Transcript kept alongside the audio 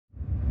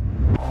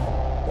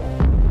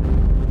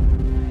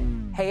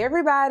Hey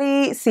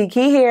everybody,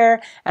 Ckey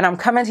here, and I'm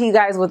coming to you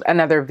guys with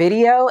another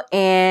video.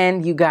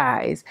 And you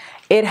guys,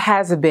 it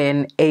has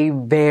been a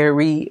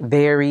very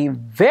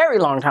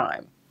long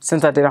time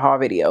since I did a haul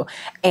video,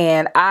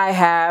 and I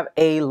have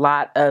a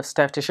lot of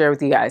stuff to share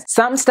with you guys.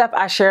 Some stuff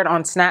I shared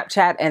on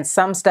Snapchat, and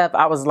some stuff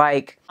I was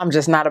like, I'm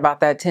just not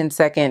about that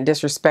 10-second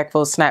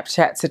disrespectful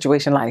Snapchat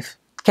situation life.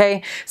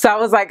 Okay, so I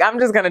was like, I'm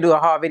just gonna do a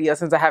haul video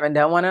since I haven't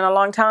done one in a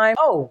long time.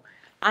 Oh,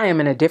 I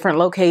am in a different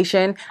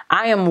location.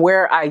 I am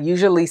where I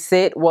usually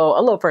sit, well,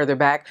 a little further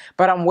back,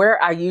 but I'm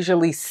where I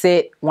usually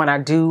sit when I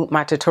do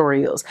my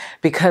tutorials.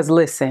 Because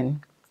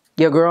listen,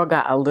 your girl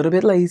got a little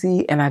bit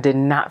lazy and I did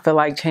not feel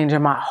like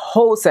changing my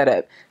whole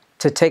setup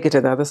to take it to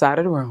the other side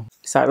of the room.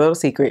 Sorry, little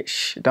secret,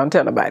 shh, don't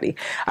tell nobody.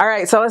 All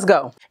right, so let's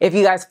go. If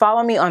you guys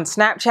follow me on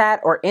Snapchat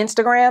or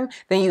Instagram,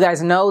 then you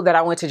guys know that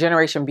I went to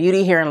Generation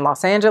Beauty here in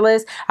Los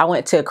Angeles. I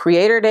went to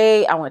Creator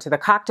Day, I went to the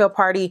cocktail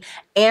party,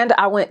 and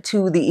I went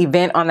to the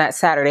event on that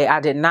Saturday. I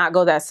did not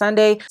go that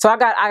Sunday. So I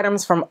got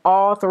items from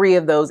all three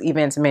of those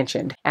events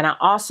mentioned. And I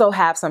also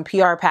have some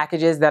PR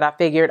packages that I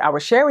figured I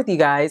would share with you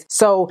guys.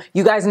 So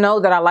you guys know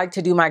that I like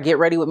to do my get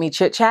ready with me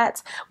chit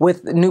chats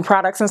with new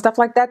products and stuff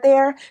like that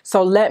there.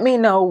 So let me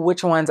know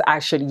which ones I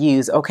should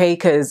use, okay?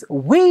 Because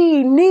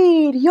we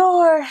need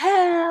your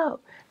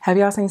help. Have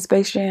y'all seen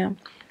Space Jam?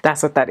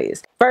 That's what that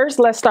is. First,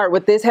 let's start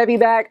with this heavy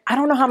bag. I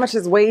don't know how much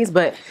this weighs,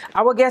 but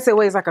I would guess it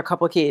weighs like a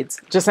couple of kids.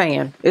 Just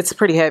saying, it's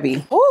pretty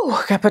heavy. Ooh,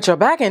 gotta put your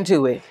back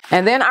into it.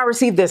 And then I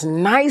received this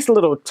nice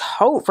little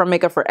tote from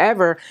Makeup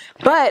Forever.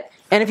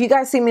 And if you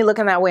guys see me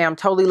looking that way, I'm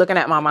totally looking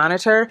at my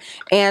monitor.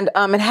 And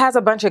it has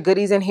a bunch of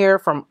goodies in here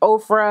from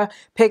OFRA,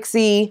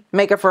 Pixie,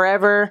 Makeup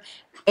Forever.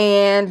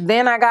 And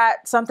then I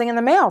got something in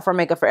the mail from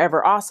Makeup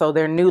Forever also,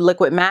 their new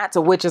liquid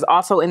mattes, which is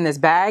also in this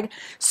bag.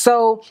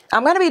 So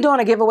I'm going to be doing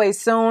a giveaway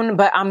soon,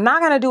 but I'm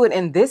not going to do it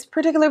in this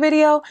particular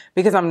video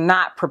because I'm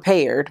not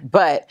prepared.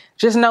 But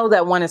just know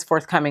that one is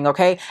forthcoming,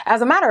 okay?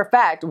 As a matter of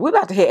fact, we're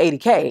about to hit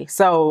 80K,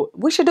 so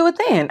we should do it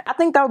then. I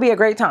think that would be a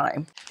great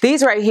time.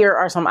 These right here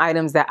are some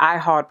items that I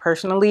hauled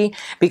personally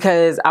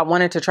because I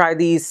wanted to try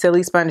these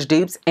silly sponge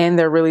dupes, and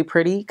they're really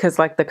pretty because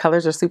like the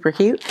colors are super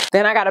cute.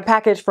 Then I got a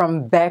package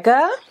from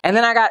BECCA, and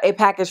then I got a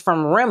package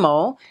from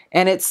Rimmel,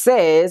 and it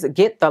says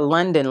get the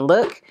London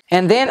look.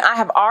 And then I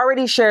have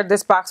already shared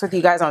this box with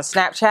you guys on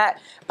Snapchat,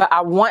 but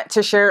I want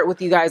to share it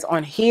with you guys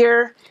on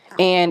here.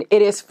 And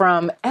it is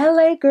from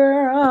LA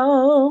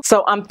Girl.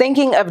 So I'm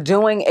thinking of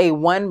doing a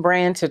one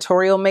brand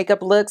tutorial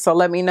makeup look. So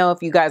let me know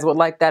if you guys would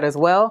like that as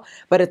well.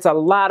 But it's a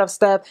lot of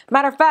stuff.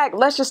 Matter of fact,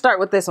 let's just start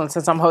with this one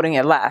since I'm holding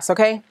it last,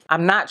 okay?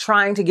 I'm not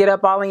trying to get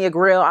up all in your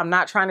grill. I'm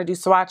not trying to do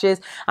swatches.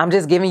 I'm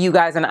just giving you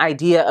guys an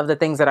idea of the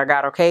things that I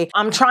got, okay?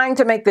 I'm trying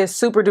to make this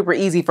super duper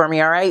easy for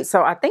me, all right?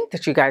 So I think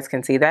that you guys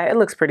can see that. It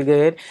looks pretty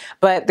good.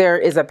 But there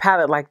is a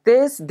palette like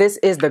this. This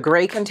is the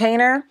gray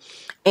container.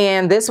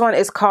 And this one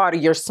is called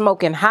You're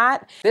Smoking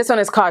Hot. This one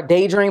is called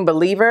Daydream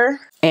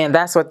Believer. And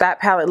that's what that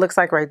palette looks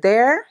like right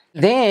there.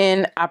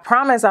 Then I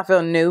promise I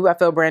feel new. I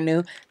feel brand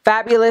new.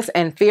 Fabulous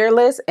and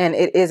Fearless. And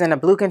it is in a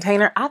blue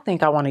container. I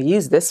think I want to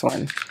use this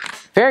one.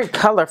 Very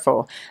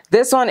colorful.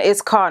 This one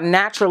is called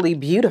Naturally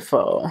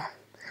Beautiful.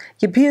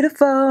 You're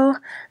beautiful,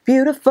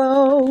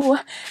 beautiful.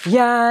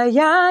 Yeah,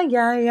 yeah,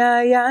 yeah,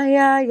 yeah, yeah,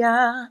 yeah,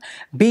 yeah.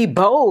 Be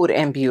bold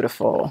and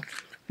beautiful.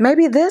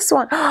 Maybe this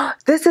one.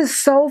 This is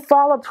so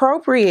fall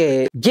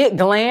appropriate. Get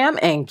glam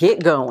and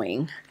get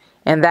going.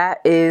 And that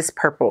is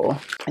purple.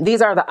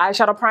 These are the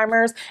eyeshadow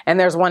primers, and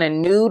there's one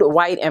in nude,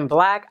 white, and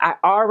black. I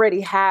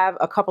already have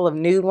a couple of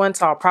nude ones,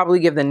 so I'll probably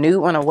give the nude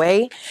one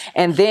away.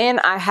 And then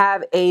I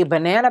have a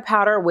banana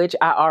powder, which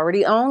I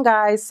already own,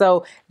 guys,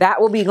 so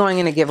that will be going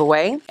in a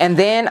giveaway. And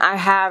then I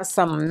have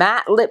some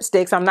matte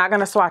lipsticks. I'm not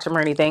gonna swatch them or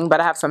anything,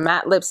 but I have some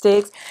matte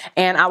lipsticks,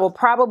 and I will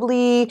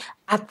probably,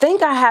 I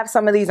think I have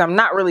some of these. I'm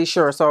not really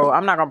sure, so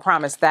I'm not gonna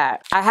promise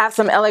that. I have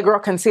some LA Girl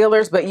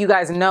concealers, but you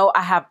guys know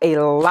I have a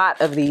lot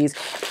of these.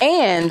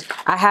 And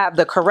I have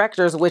the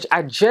correctors, which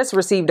I just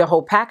received a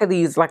whole pack of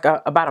these like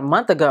about a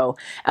month ago,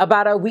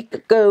 about a week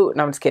ago.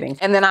 No, I'm just kidding.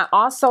 And then I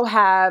also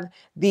have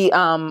the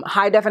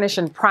high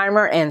definition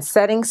primer and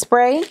setting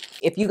spray.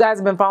 If you guys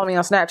have been following me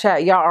on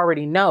Snapchat, y'all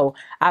already know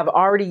I've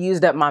already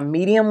used up my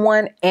medium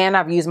one and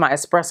I've used my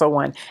espresso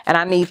one, and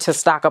I need to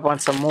stock up on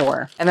some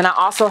more. And then I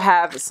also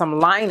have some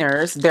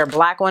liners, their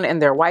black one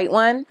and their white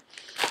one.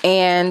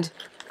 And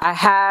I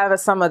have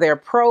some of their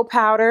pro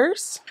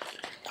powders.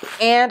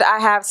 And I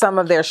have some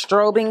of their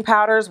strobing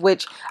powders,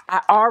 which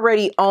I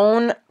already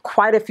own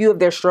quite a few of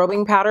their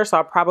strobing powders, so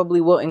I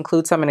probably will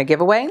include some in a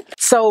giveaway.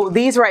 So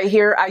these right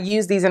here, I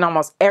use these in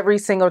almost every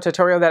single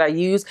tutorial that I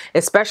use,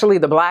 especially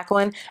the black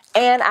one.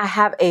 And I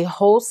have a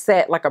whole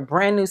set, like a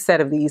brand new set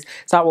of these,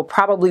 so I will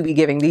probably be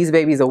giving these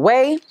babies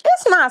away.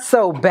 It's not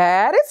so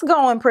bad. It's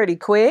going pretty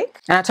quick.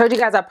 And I told you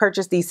guys I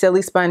purchased these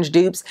silly sponge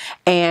dupes,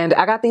 and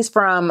I got these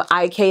from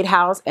Ckey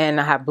House, and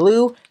I have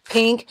blue,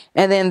 pink,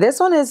 and then this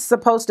one is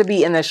supposed to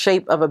be in the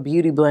shape of a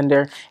beauty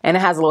blender, and it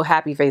has a little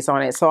happy face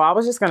on it. So I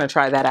was just gonna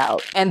try that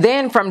out. And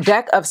then from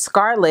Deck of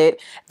Scarlet,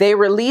 they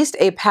released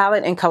a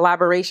palette in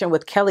collaboration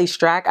with Kelly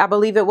Strack, I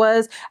believe it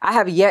was. I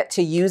have yet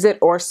to use it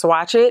or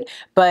swatch it,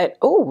 but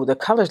oh, the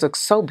colors look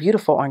so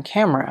beautiful on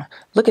camera.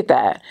 Look at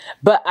that.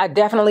 But I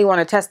definitely want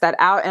to test that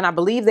out. And I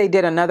believe they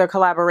did another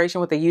collaboration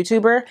with a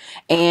YouTuber.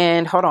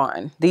 And hold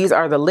on, these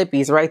are the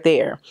lippies right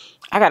there.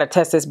 I got to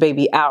test this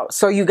baby out.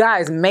 So you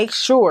guys make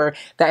sure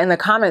that in the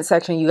comment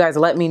section, you guys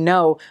let me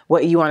know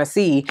what you want to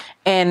see.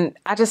 And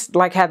I just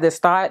like had this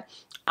thought.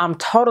 I'm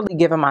totally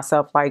giving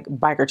myself like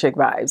biker chick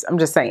vibes. I'm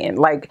just saying,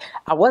 like,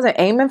 I wasn't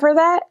aiming for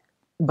that,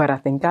 but I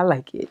think I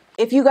like it.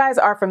 If you guys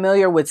are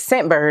familiar with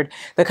Scentbird,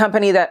 the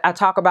company that I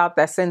talk about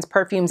that sends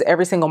perfumes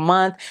every single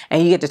month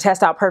and you get to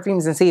test out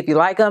perfumes and see if you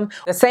like them,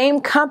 the same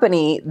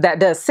company that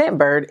does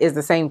Scentbird is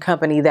the same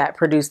company that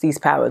produced these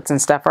palettes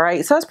and stuff, all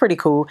right? So it's pretty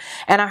cool.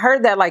 And I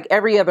heard that like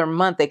every other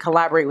month they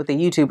collaborate with a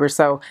YouTuber,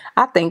 so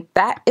I think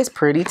that is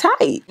pretty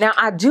tight. Now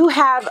I do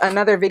have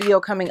another video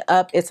coming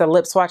up. It's a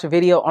lip swatch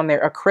video on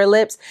their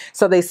acrylics.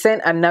 So they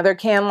sent another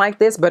can like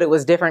this, but it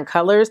was different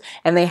colors,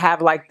 and they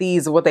have like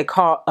these, what they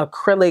call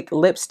acrylic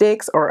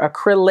lipsticks or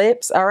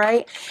acrylips, all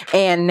right?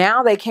 And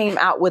now they came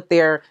out with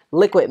their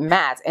liquid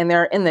mattes, and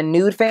they're in the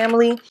nude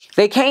family.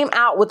 They came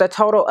out with a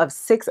total of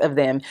 6 of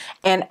them,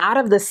 and out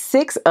of the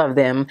 6 of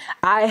them,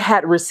 I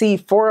had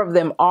received 4 of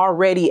them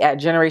already at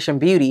Generation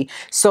Beauty.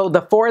 So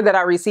the 4 that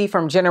I received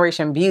from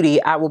Generation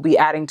Beauty, I will be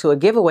adding to a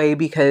giveaway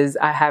because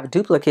I have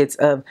duplicates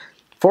of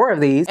 4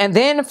 of these. And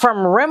then from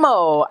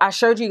Rimmel, I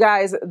showed you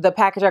guys the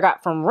package I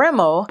got from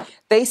Rimmel.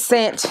 They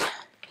sent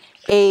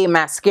a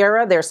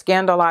mascara, their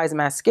Scandalized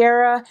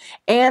mascara,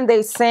 and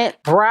they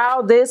sent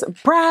Brow This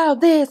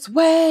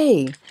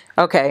Way.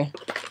 Okay,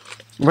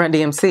 Run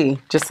DMC,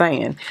 just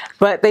saying.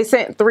 But they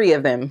sent 3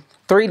 of them,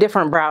 3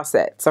 different brow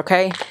sets,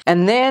 okay?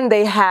 And then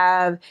they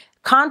have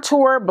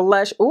contour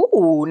blush.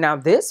 Ooh, now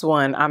this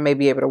one I may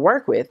be able to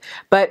work with,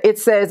 but it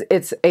says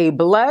it's a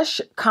blush,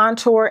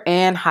 contour,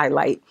 and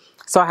highlight.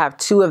 So I have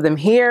 2 of them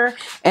here.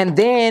 And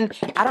then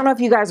I don't know if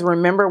you guys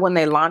remember when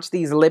they launched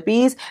these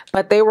lippies,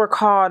 but they were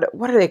called,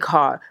 what are they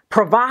called?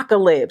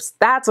 Provocalips.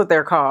 That's what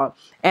they're called.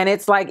 And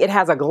it's like, it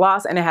has a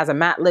gloss and it has a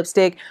matte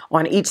lipstick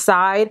on each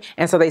side.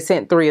 And so they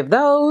sent 3 of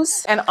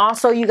those. And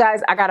also you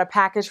guys, I got a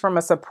package from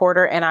a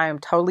supporter and I am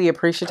totally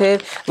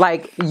appreciative.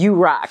 Like, you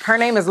rock. Her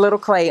name is Little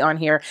Clay on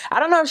here.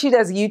 I don't know if she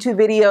does YouTube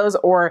videos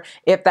or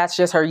if that's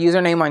just her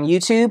username on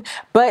YouTube,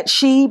 but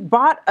she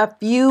bought a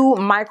few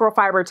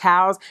microfiber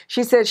towels.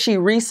 She said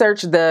she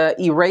researched the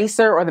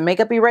eraser or the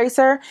makeup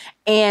eraser,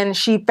 and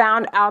she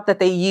found out that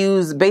they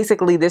use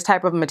basically this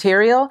type of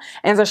material.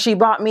 And so she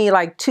bought me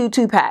like 2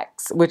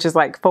 2-packs, which is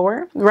like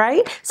 4,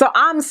 right? So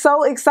I'm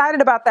so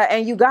excited about that.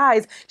 And you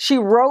guys, she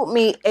wrote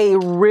me a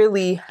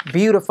really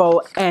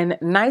beautiful and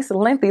nice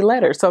lengthy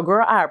letter. So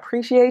girl, I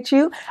appreciate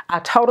you. I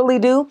totally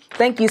do.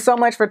 Thank you so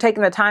much for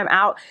taking the time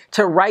out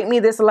to write me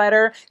this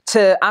letter,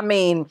 to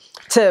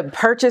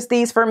purchase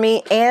these for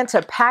me, and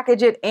to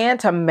package it and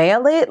to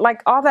mail it.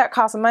 Like, all that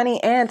costs money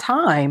and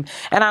time.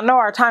 And I know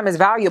our time is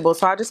valuable.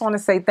 So I just want to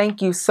say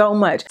thank you so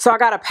much. So I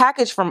got a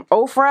package from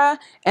OFRA,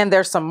 and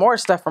there's some more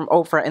stuff from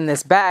OFRA in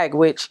this bag,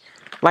 which,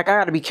 like, I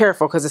gotta be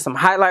careful because there's some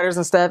highlighters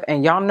and stuff,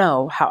 and y'all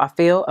know how I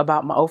feel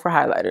about my OFRA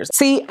highlighters.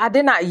 See, I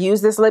did not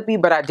use this lippy,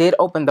 but I did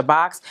open the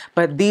box.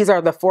 But these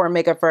are the 4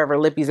 Makeup Forever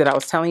lippies that I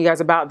was telling you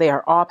guys about. They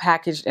are all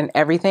packaged and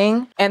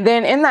everything. And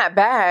then in that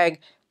bag,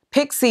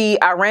 Pixie,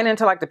 I ran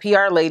into like the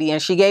PR lady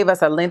and she gave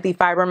us a lengthy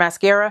fiber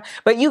mascara.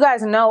 But you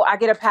guys know I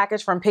get a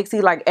package from Pixie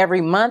like every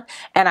month,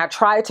 and I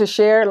try to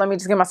share, let me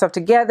just get myself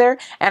together,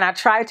 and I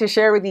try to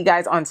share with you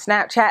guys on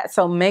Snapchat.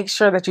 So make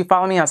sure that you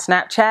follow me on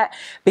Snapchat,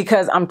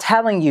 because I'm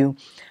telling you,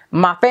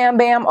 my fam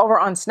bam over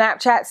on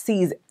Snapchat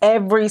sees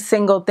every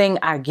single thing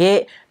I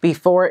get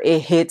before it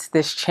hits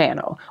this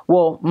channel.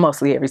 Well,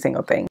 mostly every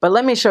single thing. But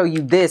let me show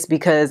you this,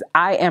 because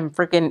I am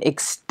freaking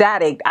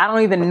ecstatic. I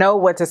don't even know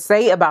what to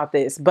say about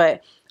this,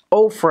 but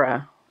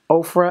OFRA.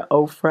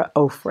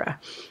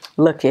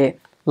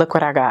 Look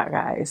what I got,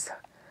 guys.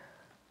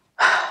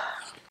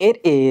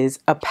 It is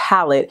a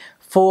palette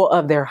full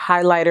of their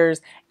highlighters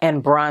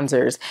and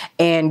bronzers.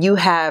 And you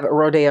have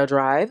Rodeo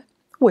Drive,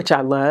 which I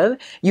love.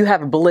 You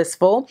have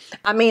Blissful.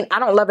 I mean, I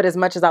don't love it as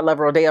much as I love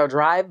Rodeo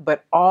Drive,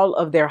 but all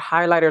of their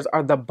highlighters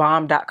are the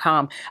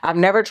bomb.com. I've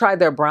never tried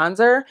their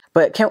bronzer,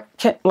 but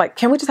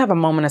can we just have a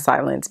moment of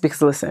silence?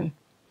 Because listen,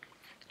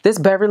 this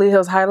Beverly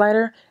Hills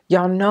highlighter,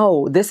 y'all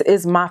know this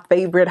is my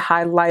favorite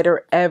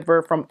highlighter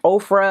ever from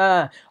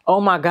OFRA. Oh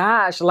my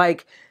gosh,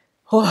 like,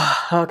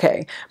 oh,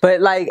 okay.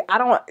 But like,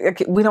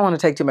 we don't want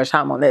to take too much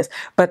time on this,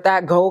 but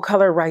that gold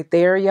color right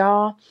there,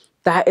 y'all,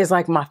 that is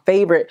like my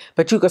favorite,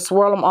 but you could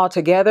swirl them all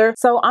together.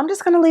 So I'm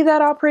just going to leave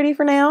that all pretty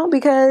for now,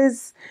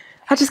 because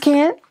I just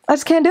can't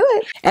do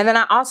it. And then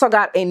I also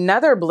got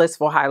another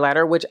Blissful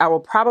highlighter, which I will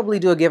probably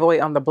do a giveaway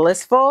on the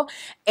Blissful,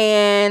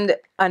 and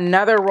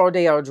another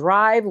Rodeo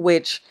Drive,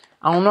 which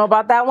I don't know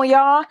about that one,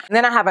 y'all. And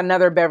then I have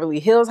another Beverly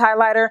Hills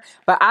highlighter,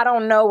 but I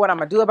don't know what I'm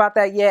gonna do about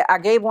that yet. I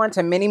gave one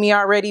to Mini Me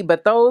already,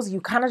 but those,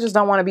 you kind of just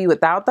don't want to be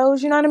without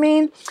those, you know what I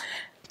mean?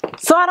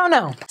 So I don't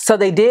know. So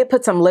they did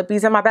put some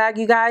lippies in my bag,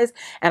 you guys.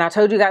 And I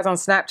told you guys on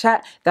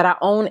Snapchat that I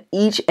own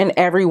each and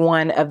every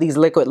one of these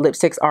liquid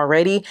lipsticks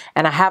already.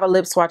 And I have a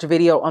lip swatch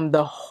video on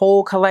the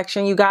whole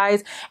collection, you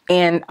guys.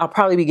 And I'll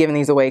probably be giving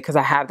these away because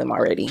I have them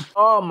already.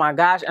 Oh my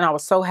gosh. And I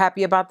was so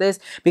happy about this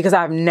because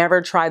I've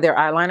never tried their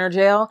eyeliner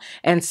gel.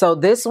 And so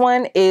this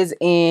one is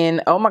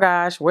in, oh my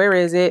gosh, where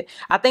is it?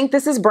 I think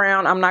this is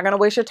brown. I'm not going to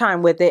waste your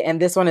time with it. And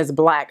this one is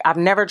black. I've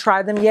never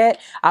tried them yet.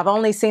 I've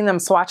only seen them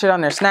swatch it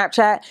on their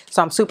Snapchat.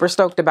 So I'm super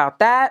stoked about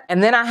that.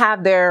 And then I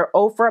have their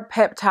OFRA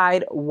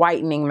peptide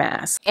whitening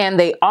mask. And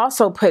they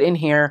also put in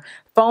here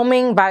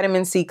foaming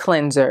vitamin C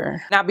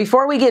cleanser. Now,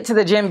 before we get to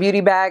the Gem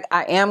Beauty bag,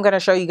 I am going to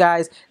show you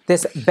guys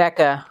this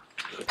BECCA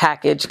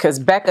package because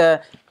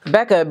Becca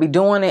be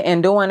doing it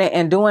and doing it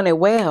and doing it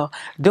well.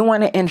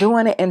 Doing it and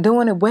doing it and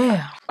doing it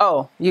well.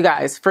 Oh, you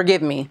guys,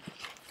 forgive me.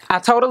 I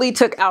totally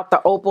took out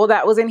the opal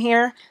that was in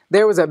here.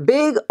 There was a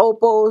big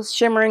opal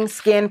shimmering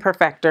skin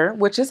perfector,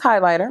 which is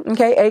highlighter,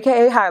 okay,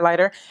 aka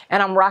highlighter,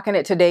 and I'm rocking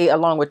it today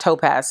along with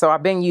topaz, so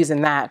I've been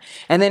using that.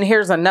 And then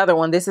here's another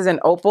one. This is an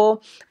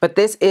opal, but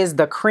this is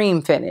the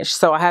cream finish,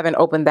 so I haven't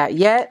opened that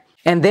yet.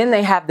 And then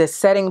they have this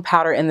setting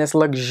powder in this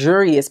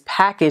luxurious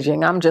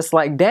packaging. I'm just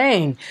like,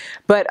 dang.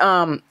 But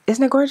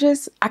isn't it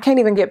gorgeous? I can't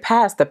even get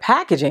past the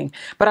packaging,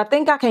 but I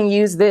think I can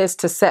use this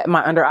to set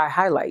my under eye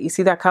highlight. You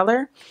see that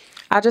color?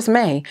 I just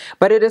may,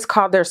 but it is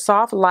called their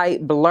soft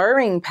light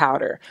blurring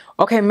powder.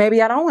 Okay,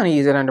 maybe I don't want to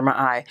use it under my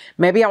eye.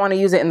 Maybe I want to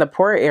use it in the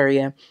pore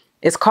area.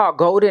 It's called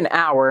Golden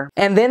Hour.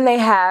 And then they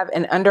have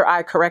an under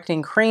eye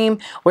correcting cream,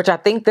 which I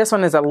think this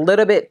one is a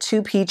little bit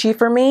too peachy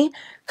for me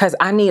because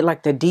I need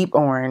like the deep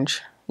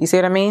orange. You see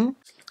what I mean?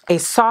 A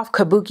soft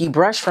kabuki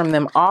brush from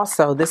them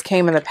also. This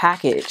came in the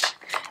package.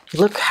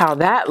 Look how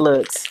that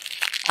looks.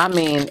 I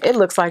mean, it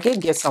looks like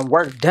it gets some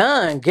work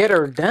done. Get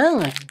her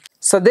done.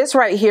 So this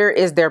right here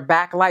is their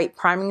backlight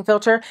priming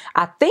filter.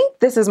 I think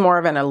this is more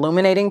of an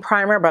illuminating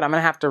primer, but I'm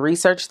gonna have to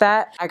research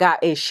that. I got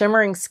a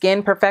shimmering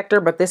skin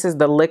perfector, but this is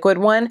the liquid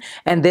one.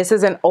 And this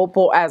is an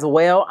opal as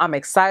well. I'm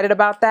excited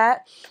about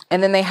that.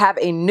 And then they have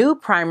a new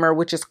primer,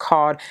 which is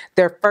called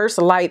their First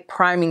Light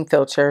Priming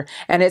Filter.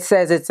 And it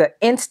says it's an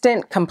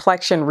instant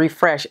complexion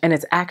refresh, and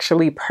it's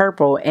actually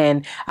purple.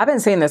 And I've been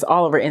seeing this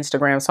all over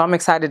Instagram, so I'm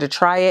excited to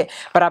try it.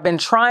 But I've been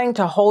trying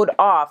to hold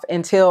off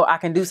until I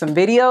can do some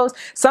videos.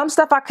 Some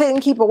stuff I couldn't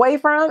keep away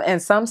from,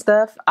 and some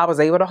stuff I was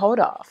able to hold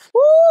off.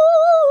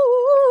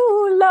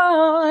 Ooh,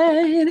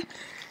 Lord.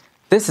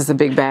 This is a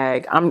big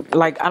bag. I'm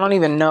like, I don't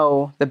even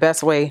know the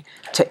best way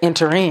to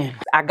enter in.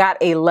 I got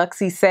a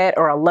Luxie set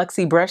or a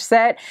Luxie brush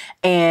set,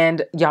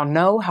 and y'all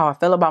know how I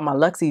feel about my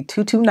Luxie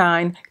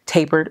 229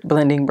 tapered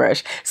blending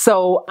brush.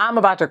 So I'm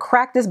about to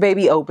crack this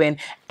baby open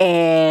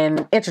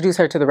and introduce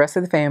her to the rest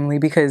of the family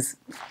because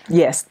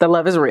yes, the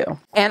love is real.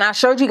 And I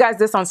showed you guys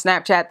this on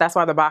Snapchat. That's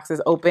why the box is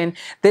open.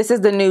 This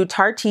is the new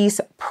Tarte's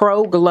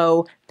Pro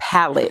Glow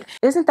palette.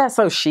 Isn't that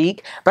so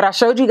chic? But I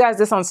showed you guys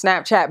this on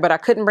Snapchat, but I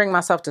couldn't bring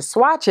myself to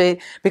swatch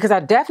it because I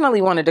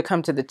definitely wanted to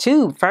come to the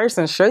tube first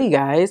and show you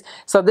guys.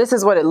 So this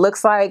is what it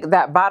looks like.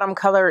 That bottom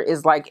color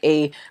is like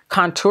a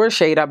contour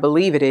shade, I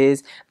believe it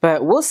is,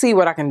 but we'll see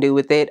what I can do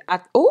with it.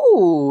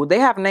 Ooh, they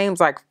have names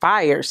like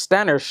Fire,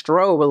 Stunner,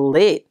 Strobe,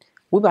 Lit.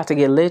 We about to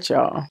get lit,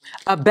 y'all.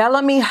 A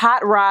Bellamy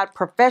Hot Rod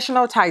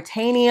Professional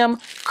Titanium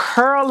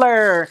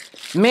Curler.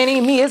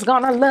 Mini me is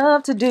gonna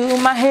love to do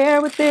my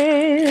hair with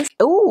this.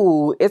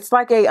 Ooh, it's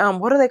like a,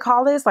 what do they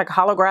call this? Like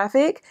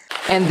holographic.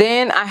 And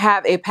then I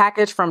have a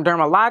package from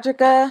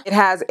Dermalogica. It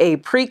has a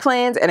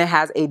pre-cleanse and it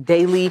has a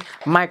daily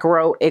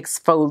micro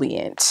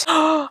exfoliant.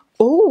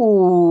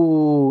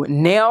 Ooh,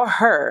 Nail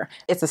Her.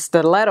 It's a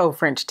stiletto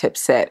French tip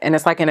set and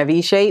it's like in a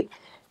V shape.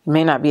 You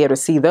may not be able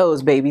to see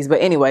those babies, but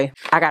anyway,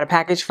 I got a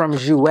package from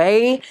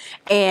Jouer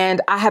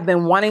and I have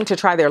been wanting to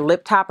try their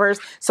lip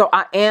toppers. So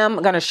I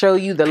am going to show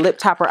you the lip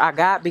topper I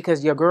got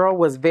because your girl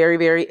was very,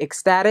 very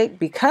ecstatic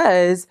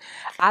because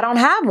I don't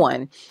have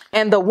one.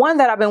 And the one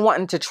that I've been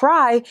wanting to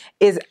try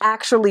is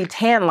actually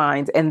tan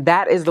lines. And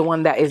that is the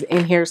one that is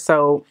in here.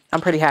 So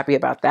I'm pretty happy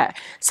about that.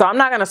 So I'm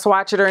not going to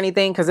swatch it or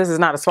anything because this is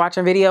not a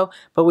swatching video,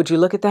 but would you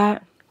look at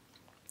that?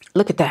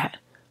 Look at that.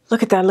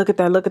 Look at that, look at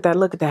that, look at that,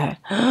 look at that.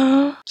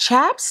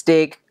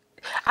 Chapstick.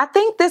 I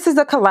think this is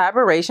a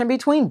collaboration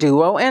between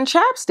Duo and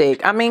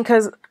Chapstick. I mean,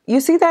 because you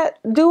see that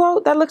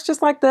Duo? That looks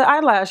just like the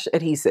eyelash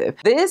adhesive.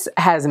 This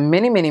has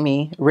Mini Mini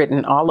Me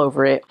written all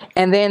over it.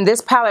 And then this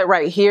palette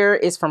right here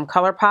is from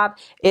ColourPop.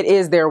 It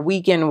is their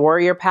Weekend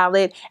Warrior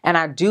palette. And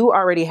I do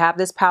already have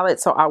this palette,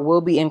 so I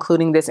will be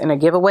including this in a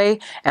giveaway.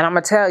 And I'm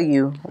going to tell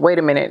you, wait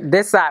a minute,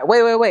 this side,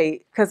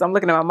 wait, because I'm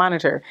looking at my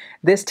monitor.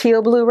 This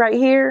teal blue right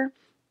here,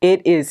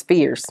 it is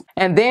fierce.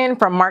 And then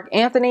from Marc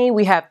Anthony,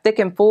 we have Thick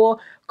and Full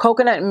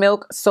Coconut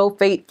Milk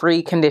Sulfate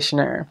Free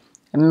Conditioner.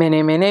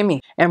 Mini Mini Me.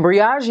 And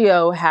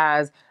Briogeo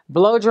has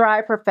Blow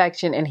Dry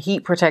Perfection and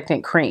Heat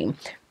Protectant Cream.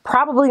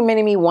 Probably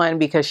Mini Me one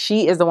because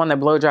she is the one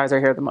that blow dries her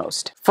hair the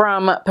most.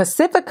 From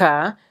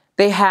Pacifica,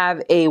 they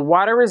have a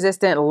water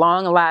resistant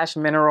long lash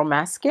mineral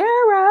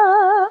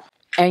mascara.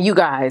 And you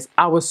guys,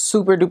 I was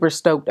super duper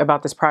stoked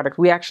about this product.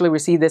 We actually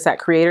received this at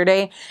Creator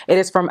Day. It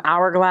is from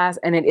Hourglass,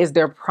 and it is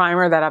their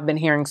primer that I've been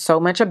hearing so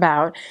much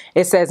about.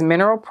 It says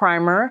mineral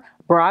primer,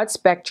 broad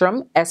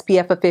spectrum,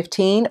 SPF of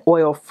 15,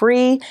 oil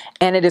free,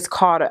 and it is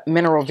called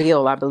Mineral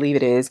Veil, I believe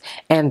it is.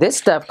 And this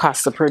stuff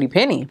costs a pretty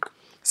penny.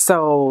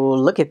 So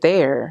look at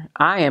there.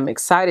 I am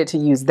excited to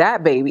use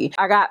that baby.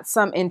 I got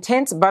some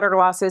intense butter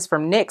glosses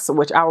from NYX,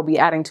 which I will be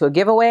adding to a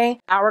giveaway.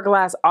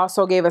 Hourglass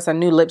also gave us a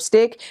new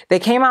lipstick. They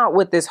came out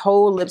with this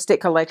whole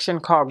lipstick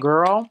collection called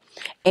Girl,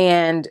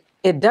 and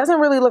it doesn't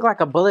really look like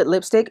a bullet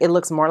lipstick. It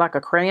looks more like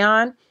a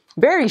crayon.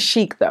 Very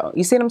chic though.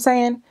 You see what I'm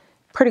saying?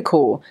 Pretty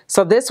cool.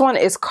 So this one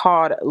is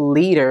called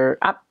Leader.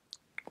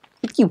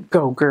 You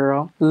go,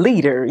 girl.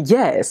 Leader.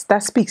 Yes,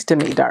 that speaks to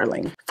me,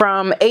 darling.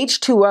 From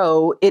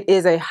H2O, it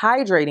is a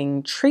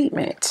hydrating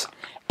treatment.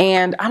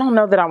 And I don't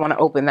know that I want to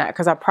open that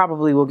because I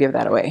probably will give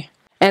that away.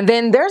 And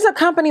then there's a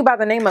company by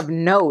the name of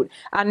Note.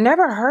 I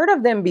never heard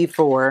of them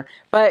before,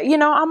 but you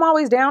know, I'm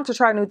always down to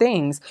try new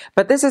things.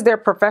 But this is their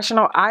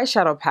professional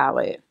eyeshadow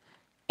palette.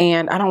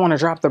 And I don't want to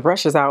drop the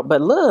brushes out, but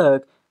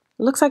look,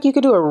 looks like you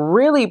could do a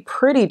really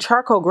pretty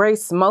charcoal gray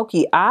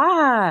smoky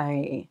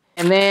eye.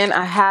 And then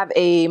I have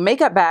a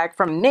makeup bag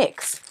from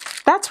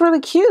NYX. That's really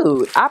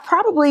cute. I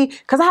probably,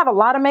 because I have a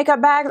lot of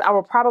makeup bags, I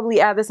will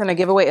probably add this in a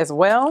giveaway as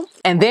well.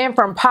 And then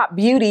from Pop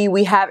Beauty,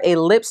 we have a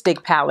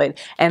lipstick palette.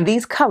 And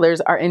these colors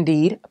are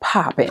indeed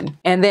popping.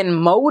 And then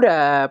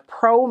Moda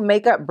Pro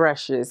Makeup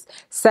Brushes,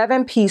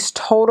 7-piece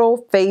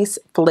total face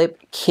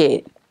flip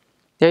kit.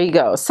 There you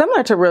go.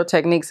 Similar to Real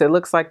Techniques, it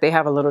looks like they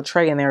have a little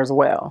tray in there as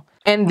well.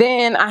 And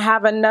then I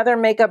have another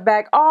makeup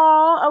bag.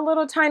 Oh, a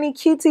little tiny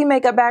cutesy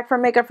makeup bag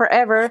from Makeup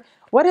Forever.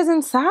 What is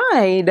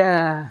inside?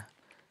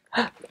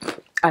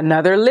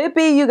 Another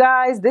lippy, you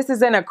guys. This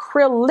is an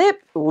acrylic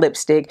lip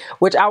lipstick,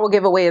 which I will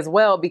give away as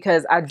well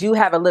because I do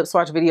have a lip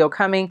swatch video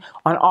coming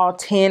on all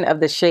 10 of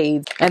the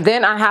shades. And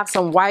then I have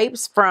some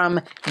wipes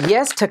from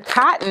Yes to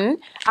Cotton.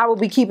 I will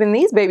be keeping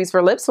these babies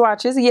for lip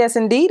swatches. Yes,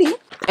 indeedy.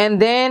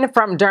 And then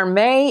from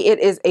Dermay, it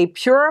is a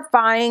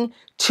purifying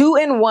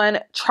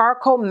 2-in-1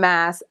 charcoal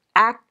mask,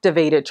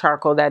 activated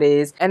charcoal that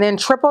is. And then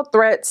Triple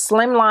Threat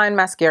Slimline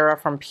Mascara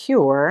from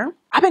Pure.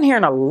 I've been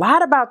hearing a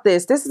lot about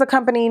this. This is a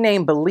company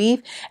named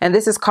Belief, and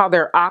this is called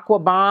their Aqua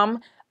Bomb,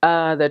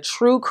 the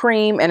True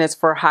Cream, and it's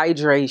for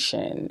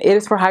hydration. It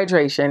is for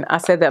hydration. I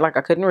said that like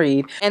I couldn't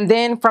read. And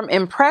then from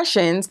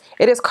Impressions,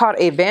 it is called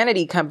a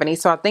vanity company.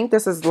 So I think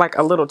this is like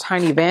a little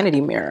tiny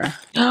vanity mirror.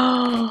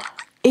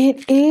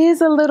 It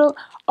is a little,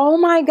 oh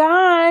my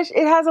gosh,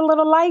 it has a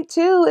little light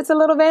too. It's a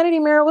little vanity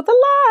mirror with a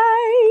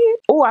light.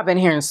 Oh, I've been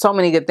hearing so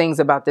many good things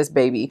about this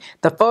baby.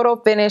 The Photo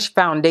Finish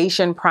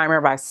Foundation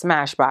Primer by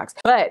Smashbox.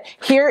 But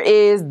here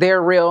is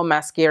their real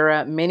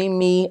mascara. Mini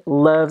Me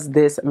loves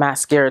this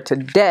mascara to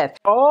death.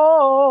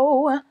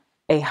 Oh,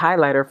 a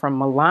highlighter from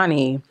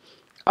Milani.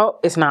 Oh,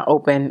 it's not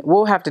open.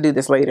 We'll have to do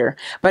this later.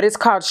 But it's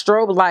called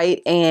Strobe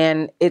Light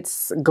and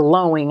it's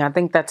glowing. I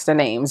think that's the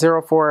name,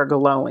 04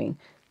 Glowing.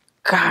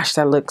 Gosh,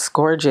 that looks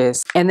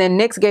gorgeous. And then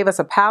NYX gave us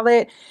a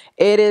palette.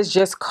 It is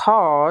just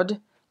called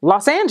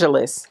Los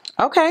Angeles.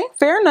 Okay,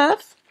 fair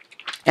enough.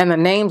 And the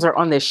names are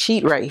on this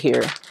sheet right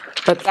here.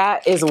 But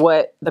that is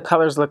what the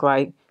colors look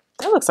like.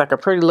 That looks like a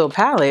pretty little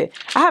palette.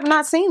 I have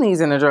not seen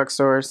these in the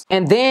drugstores.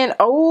 And then,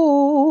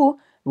 oh,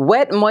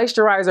 wet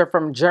moisturizer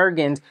from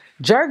Jergens.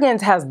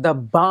 Jergens has the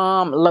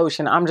bomb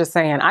lotion. I'm just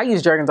saying, I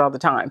use Jergens all the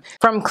time.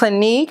 From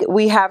Clinique,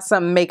 we have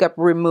some makeup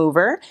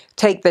remover,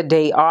 Take the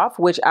Day Off,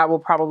 which I will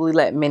probably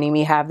let Mini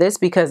Me have this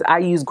because I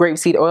use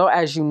grapeseed oil,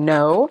 as you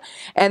know.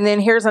 And then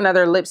here's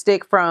another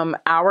lipstick from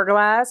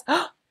Hourglass.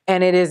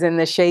 And it is in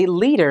the shade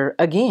Leader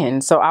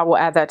again. So I will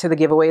add that to the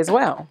giveaway as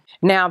well.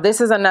 Now, this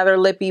is another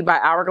lippy by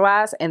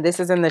Hourglass, and this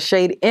is in the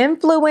shade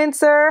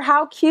Influencer.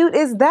 How cute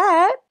is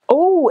that?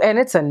 Oh, and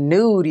it's a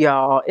nude,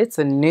 y'all. It's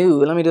a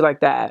nude. Let me do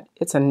like that.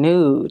 It's a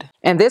nude.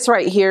 And this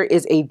right here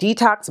is a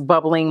detox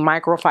bubbling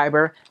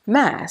microfiber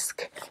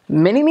mask.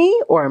 Mini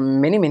Me or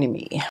Mini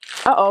Me?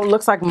 Uh-oh,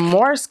 looks like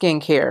more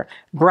skincare.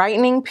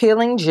 Brightening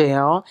peeling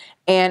gel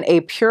and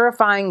a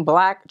purifying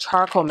black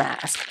charcoal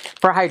mask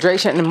for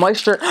hydration and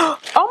moisture.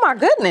 Oh my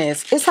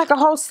goodness. It's like a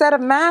whole set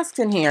of masks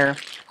in here.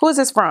 Who is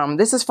this from?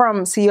 This is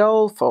from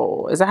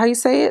Ciolfo. Is that how you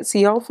say it?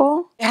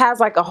 Ciolfo? It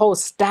has like a whole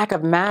stack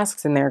of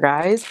masks in there,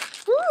 guys.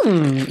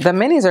 The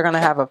minis are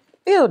gonna have a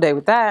field day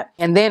with that.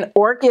 And then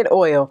Orchid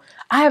Oil.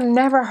 I have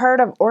never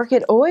heard of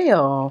Orchid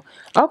Oil.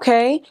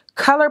 Okay,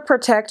 Color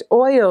Protect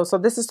Oil. So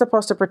this is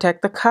supposed to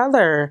protect the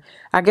color.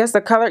 I guess the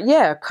color,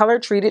 yeah, color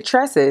treated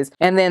tresses.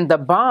 And then the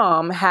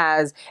Balm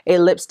has a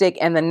lipstick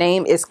and the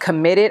name is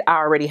Committed. I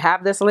already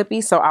have this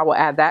lippy, so I will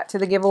add that to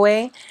the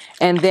giveaway.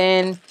 And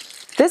then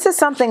this is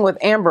something with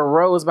Amber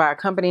Rose by a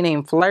company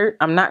named Flirt.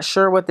 I'm not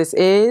sure what this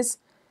is.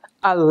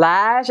 A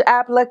lash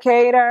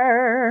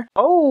applicator.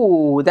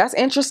 Oh, that's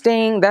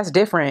interesting. That's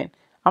different.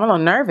 I'm a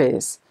little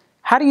nervous.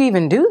 How do you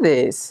even do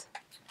this?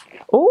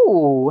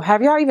 Oh,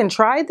 have y'all even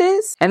tried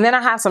this? And then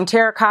I have some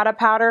terracotta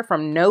powder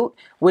from Note,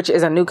 which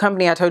is a new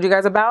company I told you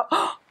guys about.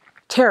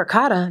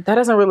 Terracotta, that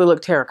doesn't really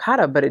look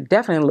terracotta, but it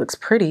definitely looks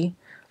pretty.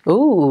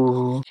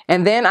 Ooh.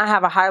 And then I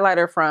have a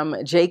highlighter from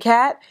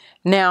Ckey.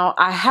 Now,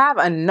 I have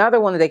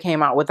another one that they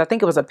came out with. I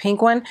think it was a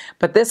pink one,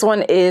 but this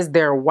one is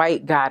their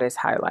White Goddess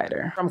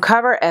highlighter. From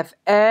Cover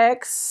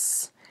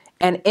FX,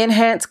 an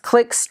Enhance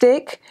Click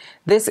Stick.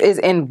 This is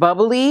in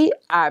Bubbly.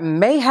 I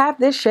may have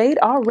this shade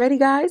already,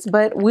 guys,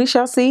 but we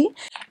shall see.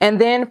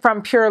 And then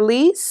from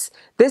Purlisse,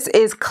 this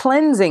is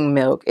Cleansing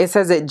Milk. It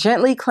says it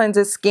gently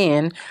cleanses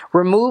skin,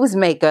 removes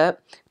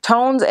makeup,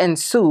 tones and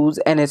soothes,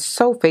 and it's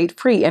sulfate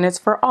free, and it's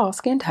for all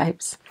skin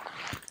types.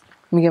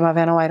 Let me get my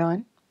Vanna White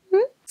on.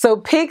 So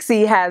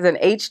Pixi has an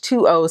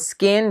H2O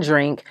skin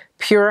drink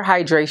pure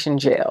hydration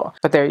gel,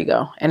 but there you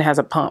go, and it has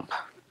a pump.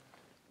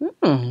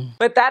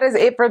 But that is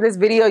it for this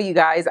video, you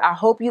guys. I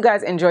hope you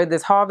guys enjoyed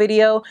this haul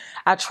video.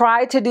 I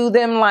tried to do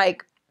them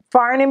like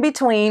far and in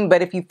between,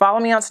 but if you follow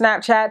me on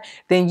Snapchat,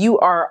 then you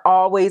are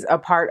always a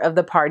part of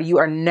the party. You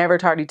are never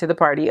tardy to the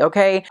party,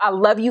 okay? I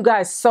love you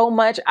guys so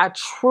much. I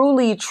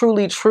truly,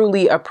 truly,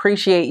 truly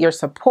appreciate your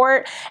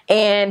support,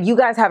 and you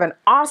guys have an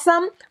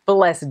awesome,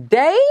 blessed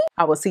day.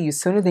 I will see you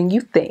sooner than you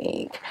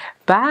think.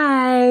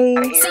 Bye.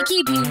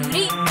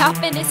 CkeyBeauty,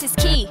 confidence is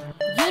key.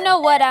 You know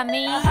what I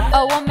mean.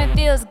 A woman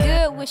feels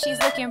good when she's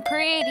looking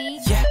pretty.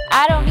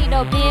 I don't need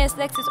no Benz,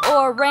 Lexus,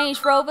 or a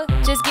Range Rover.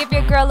 Just give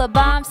your girl a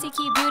bomb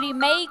CkeyBeauty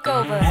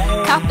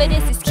makeover.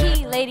 Confidence is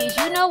key, ladies,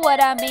 you know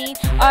what I mean.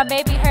 Or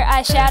maybe her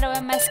eyeshadow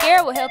and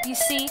mascara will help you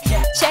see.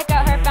 Check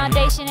out her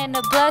foundation and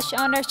the blush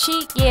on her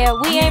cheek. Yeah,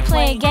 we ain't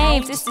playing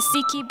games, it's the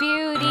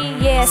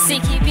CkeyBeauty. Yeah,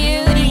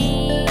 CkeyBeauty.